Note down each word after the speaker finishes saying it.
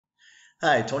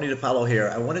Hi, Tony DiPaolo here.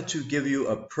 I wanted to give you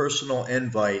a personal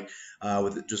invite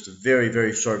with just a very,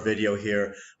 very short video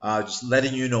here, just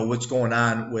letting you know what's going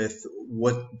on with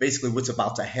what's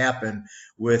about to happen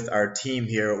with our team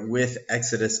here with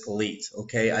Exitus Elite.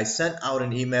 Okay, I sent out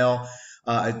an email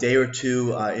a day or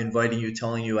two inviting you,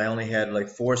 telling you I only had like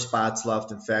 4 spots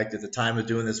left. In fact, at the time of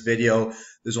doing this video,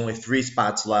 there's only 3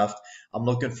 spots left. I'm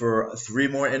looking for 3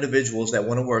 more individuals that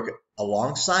want to work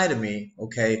alongside of me.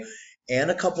 Okay,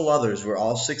 and a couple others. We're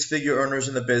all 6-figure earners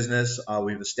in the business.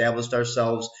 We've established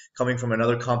ourselves coming from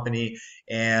another company,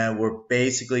 and we're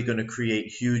basically going to create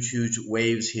huge, huge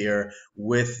waves here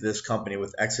with this company,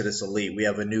 with Exitus Elite. We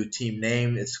have a new team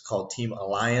name. It's called Team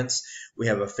Alliance. We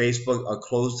have a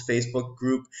closed Facebook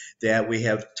group that we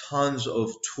have tons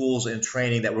of tools and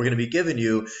training that we're going to be giving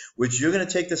you, which you're going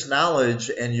to take this knowledge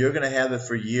and you're going to have it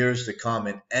for years to come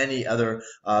in any other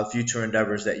future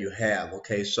endeavors that you have.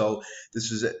 Okay, so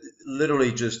this is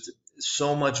literally just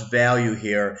so much value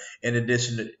here in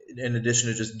addition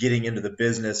to just getting into the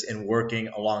business and working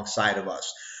alongside of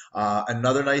us.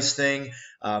 Another nice thing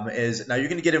is now you're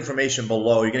going to get information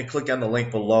below. You're going to click on the link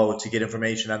below to get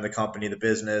information on the company, the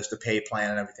business, the pay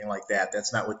plan, and everything like that.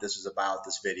 That's not what this is about,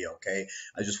 this video, okay?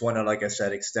 I just want to, like I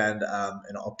said, extend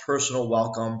a personal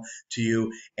welcome to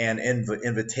you and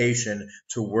invitation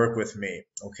to work with me,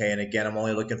 okay? And again, I'm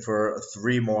only looking for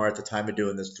 3 more at the time of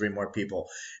doing this, 3 more people.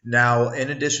 Now, in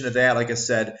addition to that, like I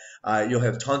said, you'll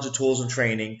have tons of tools and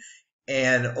training.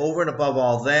 And over and above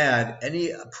all that,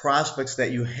 any prospects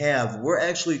that you have, we're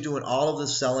actually doing all of the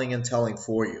selling and telling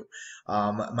for you.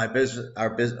 My business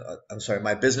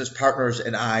partners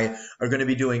and I are going to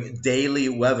be doing daily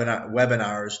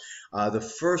webinars. The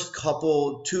first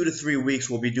couple, 2 to 3 weeks,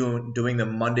 we'll be doing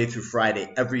them Monday through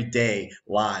Friday, every day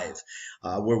live,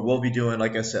 where we'll be doing,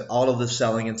 like I said, all of the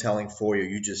selling and telling for you.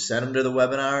 You just send them to the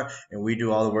webinar, and we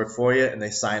do all the work for you, and they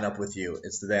sign up with you.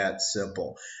 It's that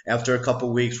simple. After a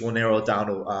couple weeks, we'll narrow it down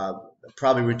to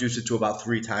probably reduce it to about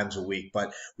 3 times a week,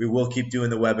 but we will keep doing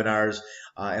the webinars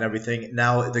and everything.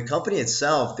 Now, the company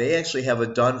itself, they actually have a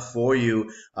done for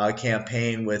you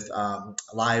campaign with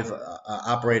live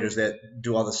operators that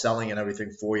do all the selling and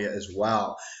everything for you as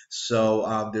well.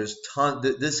 So there's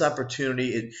this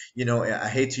opportunity. I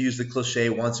hate to use the cliche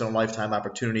once in a lifetime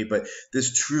opportunity, but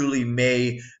this truly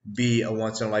may be a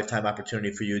once in a lifetime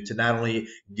opportunity for you to not only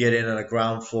get in on a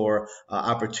ground floor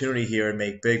opportunity here and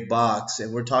make big bucks,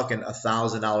 and we're talking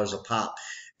 $1,000 a pop.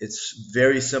 It's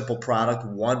very simple product,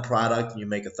 one product, you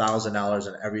make $1,000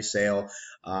 on every sale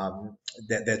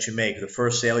that you make. The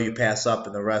first sale you pass up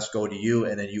and the rest go to you,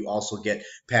 and then you also get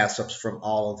pass ups from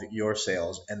all of your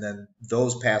sales, and then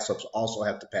those pass ups also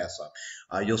have to pass up.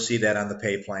 You'll see that on the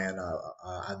pay plan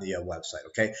on the website.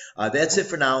 Okay, that's it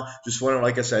for now. Just want to,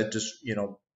 like I said, just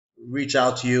reach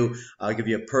out to you, give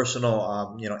you a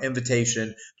personal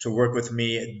invitation to work with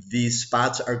me. These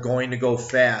spots are going to go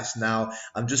fast. Now,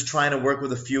 I'm just trying to work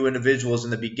with a few individuals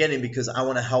in the beginning because I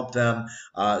want to help them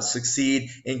succeed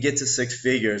and get to 6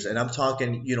 figures. And I'm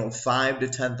talking, $5,000 to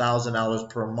 $10,000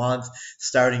 per month,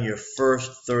 starting your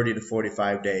first 30 to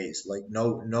 45 days. Like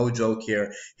no joke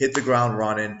here. Hit the ground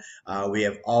running. We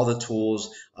have all the tools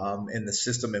and the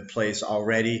system in place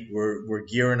already. We're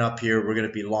gearing up here. We're going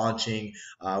to be launching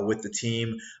with the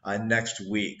team next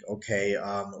week. Okay,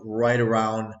 right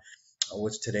around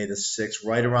what's today, the 6th,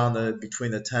 right around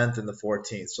between the 10th and the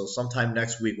 14th. So sometime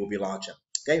next week we'll be launching.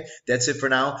 Okay, that's it for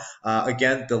now.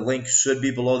 Again, the link should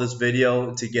be below this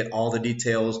video to get all the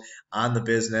details on the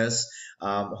business.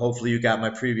 Hopefully you got my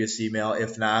previous email.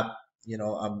 If not,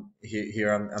 I'm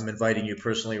here. I'm inviting you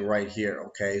personally right here.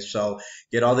 Okay, so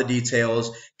get all the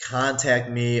details. Contact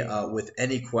me with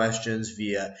any questions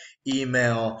via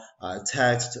email,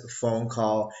 text, phone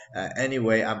call.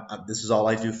 Anyway, this is all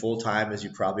I do full time, as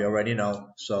you probably already know.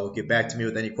 So get back to me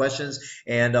with any questions,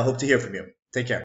 and I hope to hear from you. Take care.